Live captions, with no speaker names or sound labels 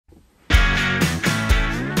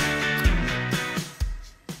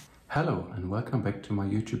Hello and welcome back to my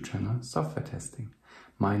YouTube channel, Software Testing.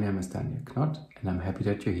 My name is Knott and I'm happy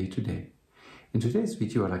that you're here today. In today's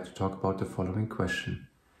video, I'd like to talk about the following question.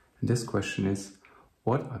 And this question is,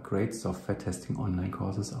 what are great software testing online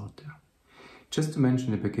courses out there? Just to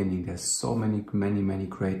mention in the beginning, there's so many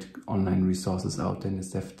great online resources out there in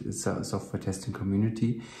the software testing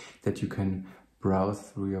community that you can browse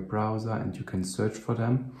through your browser and you can search for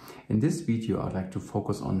them. In this video, I'd like to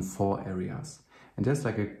focus on 4 areas. And there's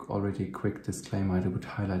like already a quick disclaimer I would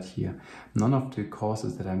highlight here. None of the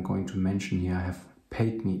courses that I'm going to mention here have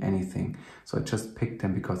paid me anything. So I just picked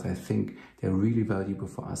them because I think they're really valuable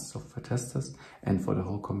for us software testers and for the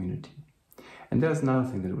whole community. And there's another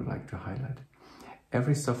thing that I would like to highlight.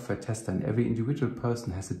 Every software tester and every individual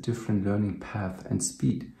person has a different learning path and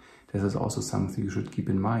speed. This is also something you should keep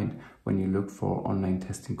in mind when you look for online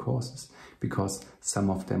testing courses, because some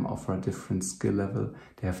of them offer a different skill level,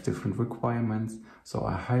 they have different requirements. So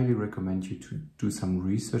I highly recommend you to do some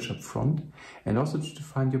research up front and also to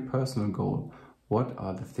define your personal goal. What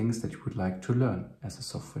are the things that you would like to learn as a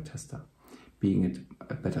software tester? Being it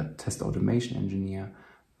a better test automation engineer,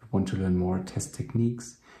 want to learn more test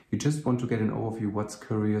techniques, you just want to get an overview what's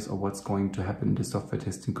curious or what's going to happen in the software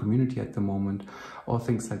testing community at the moment, or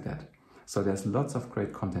things like that. So there's lots of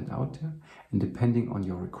great content out there, and depending on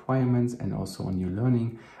your requirements and also on your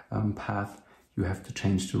learning path, you have to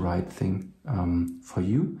change the right thing for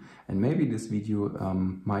you. And maybe this video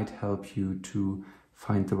might help you to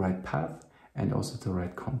find the right path and also the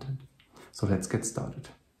right content. So let's get started.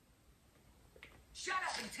 Shut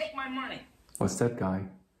up and take my money. What's that, guy?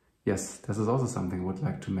 Yes, this is also something I would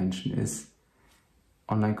like to mention is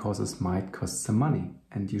online courses might cost some money,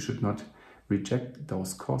 and you should not reject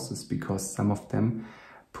those courses because some of them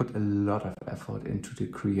put a lot of effort into the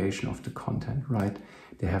creation of the content, right?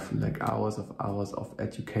 They have like hours of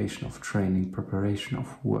education, of training, preparation,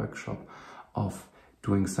 of workshop, of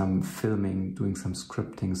doing some filming, doing some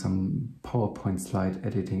scripting, some PowerPoint slide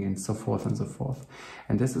editing, and so forth and so forth.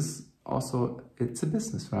 And this is also, it's a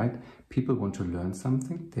business, right? People want to learn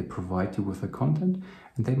something, they provide you with the content,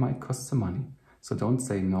 and they might cost some money. So don't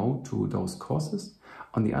say no to those courses.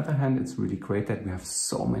 On the other hand, it's really great that we have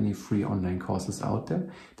so many free online courses out there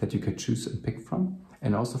that you can choose and pick from.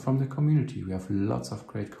 And also from the community. We have lots of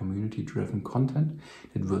great community-driven content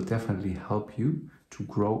that will definitely help you to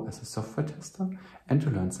grow as a software tester and to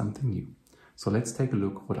learn something new. So let's take a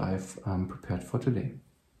look what I've prepared for today.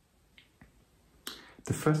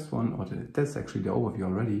 The first one, or that's actually the overview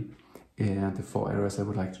already, the 4 areas I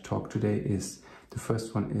would like to talk today is, the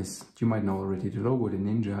first one is, you might know already the logo, the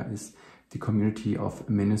ninja, is the community of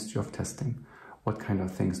Ministry of Testing. What kind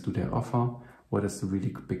of things do they offer? What is the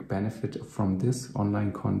really big benefit from this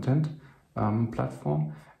online content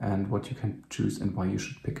platform, and what you can choose and why you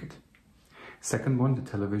should pick it. Second one, the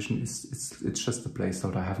television, it's just a place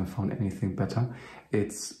that I haven't found anything better.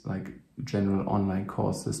 It's like general online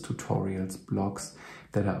courses, tutorials, blogs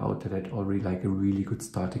that are out there that already like a really good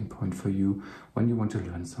starting point for you when you want to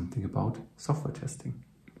learn something about software testing.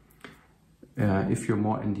 If you're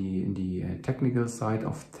more in the technical side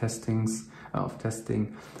of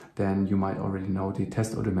testing, then you might already know the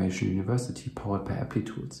Testautomation University powered by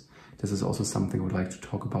Applitools. This is also something I would like to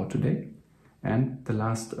talk about today. And the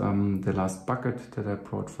last bucket that I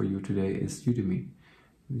brought for you today is Udemy.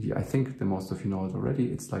 I think the most of you know it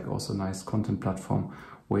already. It's like also a nice content platform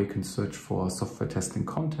where you can search for software testing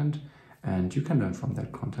content and you can learn from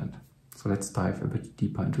that content. So let's dive a bit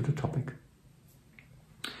deeper into the topic.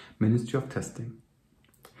 Ministry of Testing.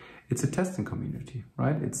 It's a testing community,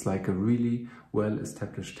 right? It's like a really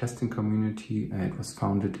well-established testing community. It was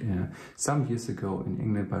founded some years ago in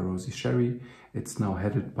England by Rosie Sherry. It's now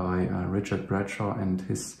headed by Richard Bradshaw and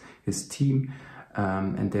his team.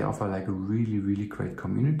 And they offer like a really great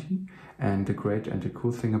community. And the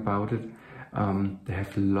cool thing about it, they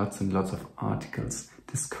have lots and lots of articles,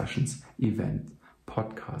 discussions, events,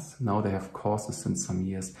 podcasts. Now they have courses since some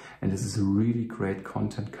years, and this is a really great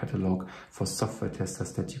content catalog for software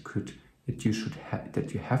testers that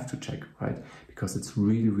you have to check, right? Because it's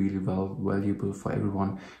really valuable for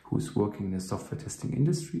everyone who is working in the software testing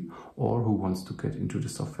industry or who wants to get into the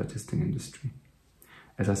software testing industry.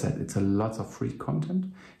 As I said, it's a lot of free content.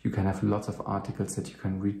 You can have lots of articles that you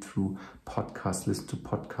can read through, podcasts, listen to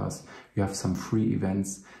podcasts. You have some free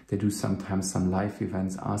events. They do sometimes some live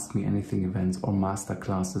events, Ask Me Anything events or master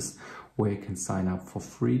classes where you can sign up for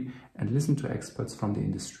free and listen to experts from the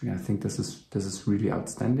industry. I think this is really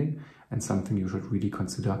outstanding and something you should really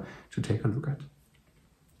consider to take a look at.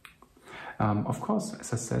 Of course,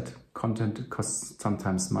 as I said, content costs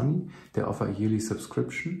sometimes money. They offer a yearly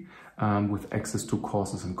subscription with access to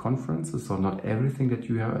courses and conferences. So not everything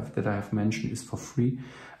that I have mentioned is for free.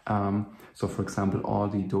 So for example, all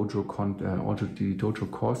the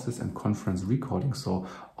dojo courses and conference recordings. So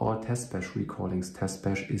all test bash recordings. Test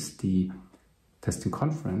bash is the testing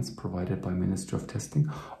conference provided by Ministry of Testing.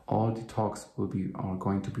 All the talks are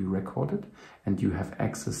going to be recorded, and you have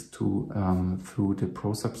access to through the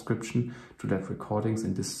pro subscription to that recordings.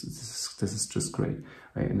 And this is just great.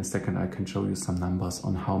 In a second, I can show you some numbers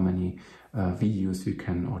on how many videos you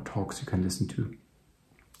can or talks you can listen to.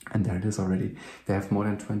 And there it is already. They have more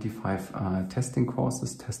than 25 testing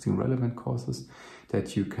courses, testing relevant courses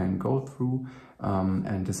that you can go through.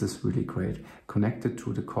 And this is really great. Connected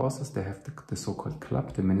to the courses, they have the so-called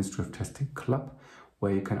club, the Ministry of Testing club,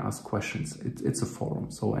 where you can ask questions. It's a forum.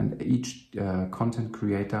 So, and each content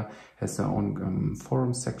creator has their own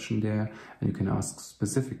forum section there, and you can ask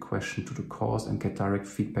specific questions to the course and get direct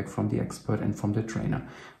feedback from the expert and from the trainer,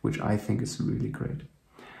 which I think is really great.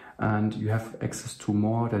 And you have access to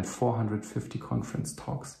more than 450 conference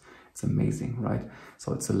talks. It's amazing, right?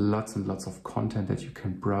 So it's lots and lots of content that you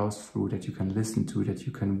can browse through, that you can listen to, that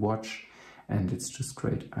you can watch, and it's just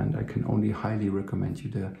great. And I can only highly recommend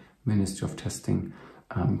you the Ministry of Testing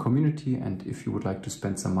community. And if you would like to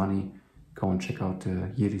spend some money, go and check out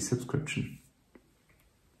the yearly subscription.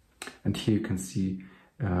 And here you can see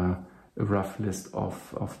a rough list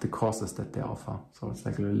of the courses that they offer. So it's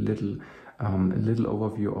like a little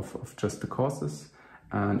overview of just the courses.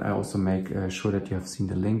 And I also make sure that you have seen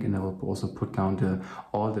the link, and I will also put down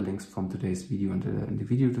all the links from today's video in the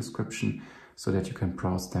video description, so that you can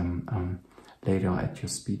browse them later at your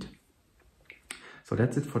speed. So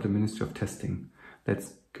that's it for the Ministry of Testing.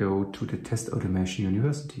 Let's go to the Testautomation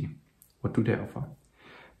University. What do they offer?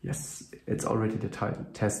 Yes, it's already the title,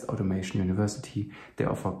 Testautomation University. They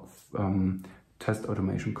offer test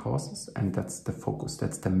automation courses, and that's the focus.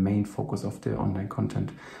 That's the main focus of the online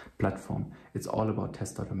content platform. It's all about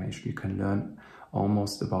test automation. You can learn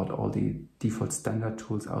almost about all the default standard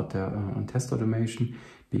tools out there on test automation,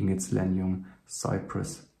 being it Selenium,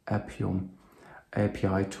 Cypress, Appium,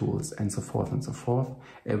 API tools, and so forth and so forth.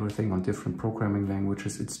 Everything on different programming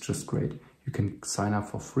languages. It's just great. You can sign up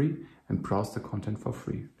for free and browse the content for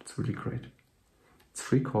free. It's really great. It's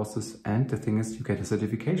free courses, and the thing is, you get a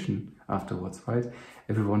certification afterwards, right?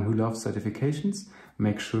 Everyone who loves certifications,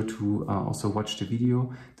 make sure to also watch the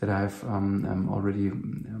video that I've already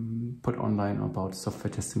put online about software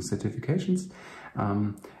testing certifications.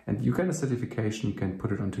 And you get a certification, you can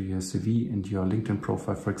put it onto your CV and your LinkedIn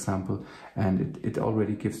profile, for example, and it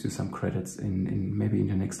already gives you some credits in maybe in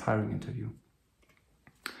the next hiring interview.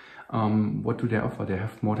 What do they offer? They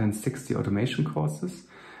have more than 60 automation courses.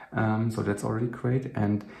 So that's already great,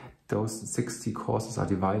 and those 60 courses are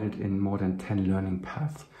divided in more than 10 learning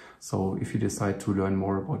paths. So if you decide to learn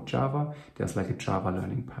more about Java, there's like a Java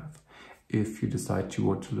learning path. If you decide you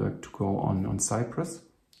want to go on Cypress,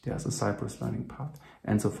 there's a Cypress learning path,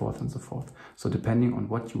 and so forth and so forth. So depending on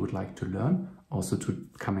what you would like to learn, also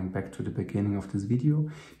coming back to the beginning of this video,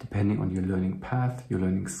 depending on your learning path, your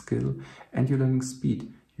learning skill, and your learning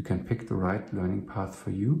speed, you can pick the right learning path for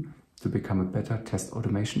you to become a better test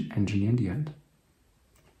automation engineer in the end.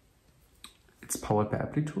 It's powered by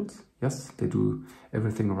Apply Tools. Yes, they do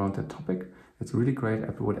everything around that topic. It's really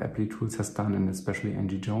great what Apply Tools has done, and especially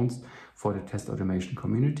Angie Jones for the test automation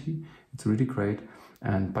community. It's really great,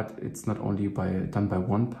 but it's not only done by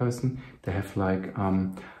one person. They have like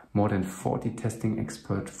more than 40 testing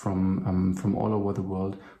experts from all over the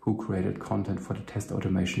world who created content for the Test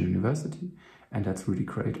Automation University. And that's really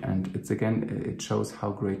great. And it shows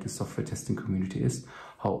how great the software testing community is,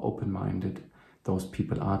 how open-minded those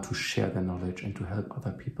people are to share their knowledge and to help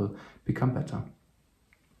other people become better.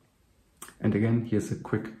 And again, here's a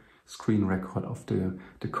quick screen record of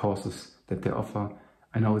the courses that they offer.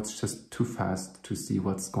 I know it's just too fast to see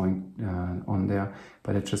what's going on there,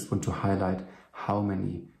 but I just want to highlight how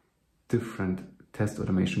many different test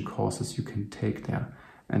automation courses you can take there.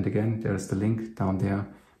 And again, there's the link down there.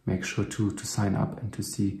 Make sure to sign up and to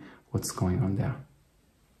see what's going on there.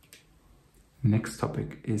 Next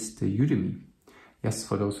topic is the Udemy. Yes,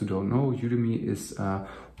 for those who don't know, Udemy is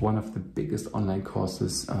one of the biggest online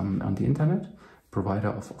courses on the internet, provider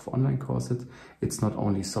of online courses. It's not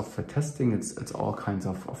only software testing, it's all kinds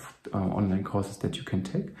of online courses that you can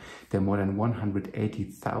take. There are more than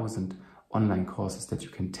 180,000 online courses that you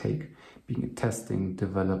can take, being in testing,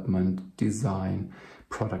 development, design,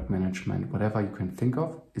 product management, whatever you can think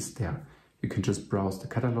of is there. You can just browse the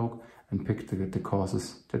catalog and pick the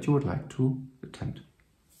courses that you would like to attend.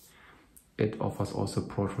 It offers also a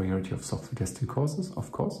broad variety of software testing courses,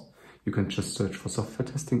 of course. You can just search for software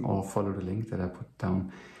testing or follow the link that I put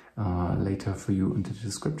down later for you in the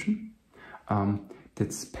description.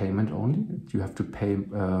 It's payment only. You have to pay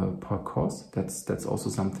per course. That's also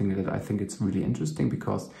something that I think it's really interesting,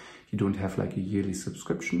 because you don't have like a yearly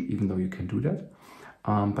subscription, even though you can do that.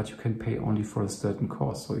 But you can pay only for a certain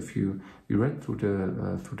course. So if you read through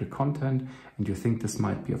the content and you think this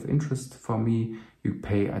might be of interest for me, you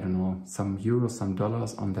pay, I don't know, some euros, some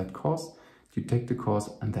dollars on that course. You take the course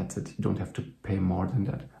and that's it. You don't have to pay more than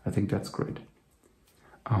that. I think that's great.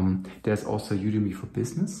 There's also Udemy for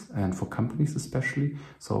business and for companies especially.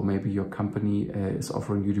 So maybe your company is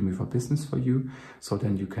offering Udemy for business for you. So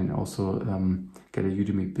then you can also get a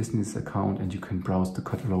Udemy business account and you can browse the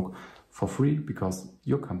catalog for free, because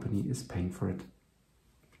your company is paying for it.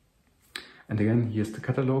 And again, here's the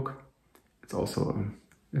catalog. It's also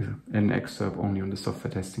an excerpt only on the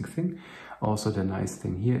software testing thing. Also, the nice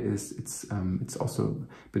thing here is it's also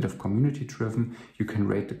a bit of community driven. You can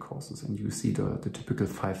rate the courses and you see the typical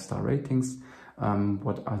 5-star ratings,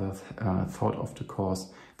 what others thought of the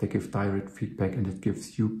course. They give direct feedback and it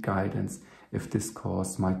gives you guidance if this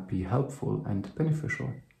course might be helpful and beneficial.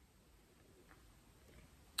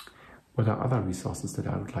 What are other resources that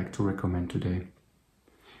I would like to recommend today?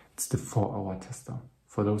 It's the 4-hour tester.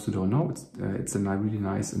 For those who don't know, it's a really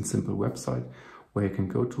nice and simple website where you can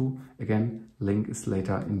go to. Again, link is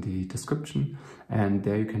later in the description, and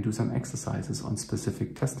there you can do some exercises on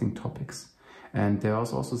specific testing topics. And there are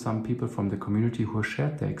also some people from the community who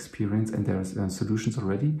shared their experience, and there are solutions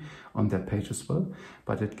already on their page as well.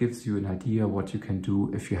 But it gives you an idea what you can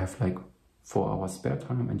do if you have like 4 hours spare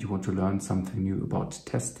time and you want to learn something new about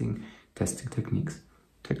testing techniques.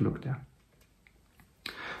 Take a look there.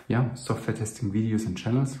 Yeah, software testing videos and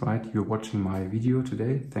channels, right? You're watching my video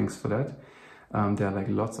today. Thanks for that. There are like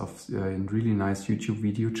lots of really nice YouTube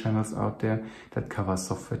video channels out there that cover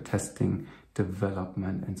software testing,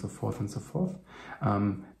 development, and so forth and so forth.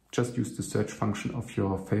 Just use the search function of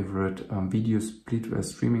your favorite video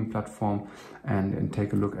streaming platform and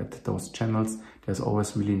take a look at those channels. There's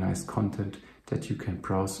always really nice content that you can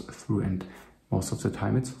browse through, and most of the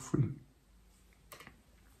time it's free.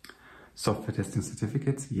 Software testing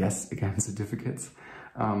certificates. Yes, again, certificates.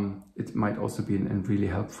 It might also be a really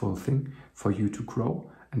helpful thing for you to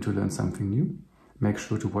grow and to learn something new. Make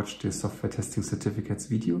sure to watch the software testing certificates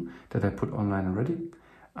video that I put online already.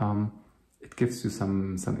 It gives you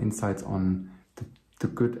some insights on the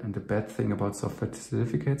good and the bad thing about software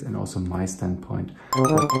certificates, and also my standpoint.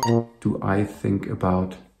 What do I think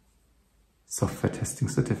about software testing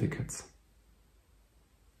certificates?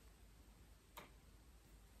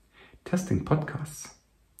 Testing podcasts.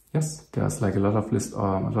 Yes, there's like a lot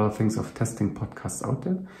of things of testing podcasts out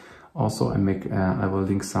there. Also, I will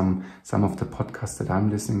link some of the podcasts that I'm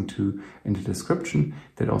listening to in the description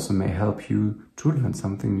that also may help you to learn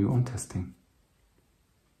something new on testing.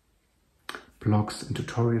 Blogs and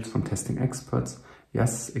tutorials from testing experts.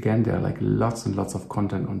 Yes, again, there are like lots and lots of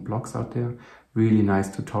content on blogs out there. Really nice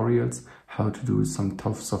tutorials, how to do some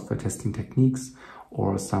tough software testing techniques,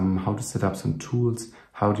 or how to set up some tools,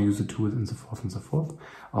 how to use the tools, and so forth and so forth.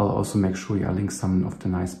 I'll also make sure I link some of the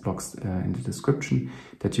nice blogs in the description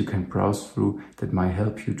that you can browse through that might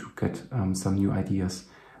help you to get some new ideas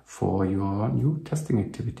for your new testing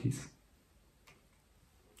activities.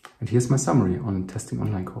 And here's my summary on testing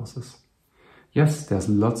online courses. Yes, there's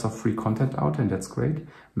lots of free content out, and that's great.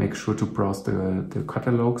 Make sure to browse the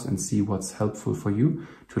catalogs and see what's helpful for you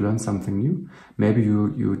to learn something new. Maybe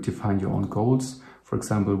you define your own goals. For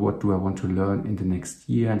example, what do I want to learn in the next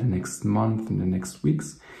year, in the next month, in the next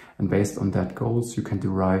weeks? And based on that goals, you can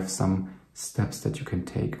derive some steps that you can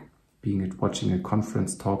take, being it watching a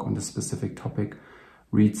conference talk on the specific topic,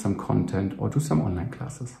 read some content, or do some online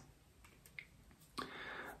classes.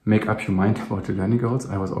 Make up your mind about the learning goals.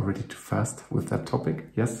 I was already too fast with that topic.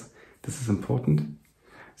 Yes, this is important.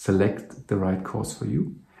 Select the right course for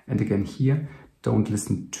you. And again here, don't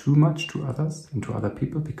listen too much to others and to other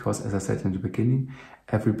people, because as I said in the beginning,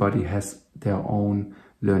 everybody has their own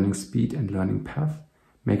learning speed and learning path.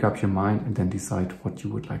 Make up your mind and then decide what you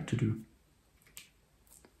would like to do.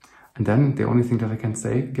 And then the only thing that I can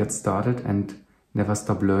say, get started and never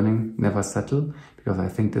stop learning, never settle, because I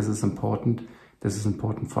think this is important. This is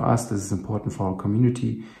important for us, this is important for our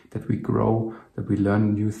community, that we grow, that we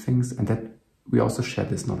learn new things, and that we also share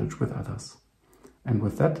this knowledge with others. And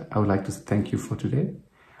with that, I would like to thank you for today.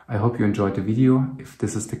 I hope you enjoyed the video. If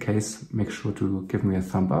this is the case, make sure to give me a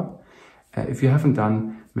thumb up. If you haven't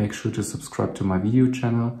done, make sure to subscribe to my video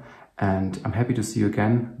channel, and I'm happy to see you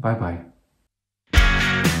again. Bye bye.